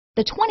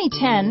The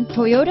 2010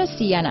 Toyota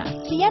Sienna.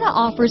 Sienna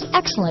offers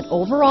excellent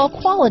overall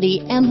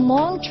quality and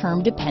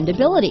long-term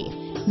dependability,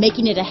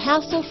 making it a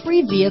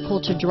hassle-free vehicle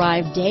to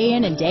drive day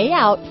in and day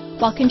out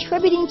while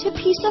contributing to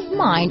peace of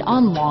mind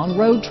on long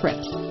road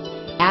trips.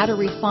 Add a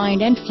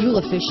refined and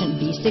fuel-efficient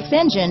V6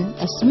 engine,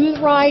 a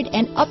smooth ride,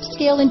 and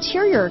upscale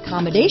interior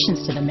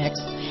accommodations to the mix,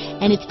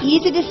 and it's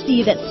easy to see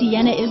that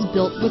Sienna is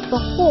built with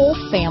the whole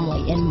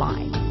family in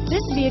mind.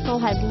 This vehicle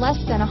has less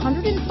than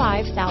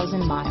 105,000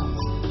 miles.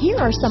 Here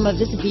are some of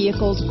this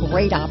vehicle's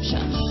great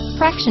options: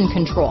 traction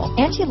control,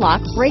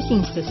 anti-lock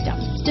braking system,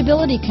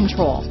 stability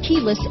control,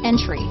 keyless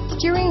entry,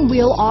 steering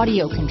wheel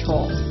audio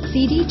controls,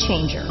 CD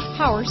changer,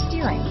 power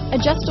steering,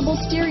 adjustable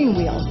steering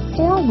wheel,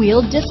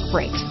 four-wheel disc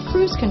brakes,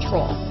 cruise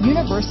control,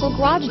 universal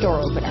garage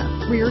door opener,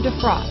 rear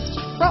defrost,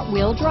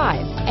 front-wheel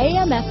drive,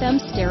 AM/FM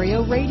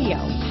stereo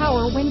radio,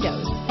 power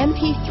windows,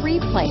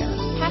 MP3 player,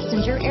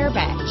 passenger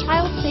airbag,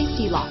 child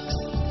safety locks,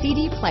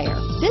 CD player.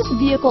 This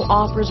vehicle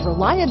offers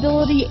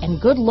reliability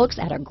and good looks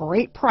at a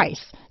great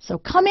price. So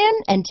come in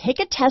and take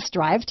a test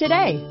drive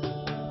today.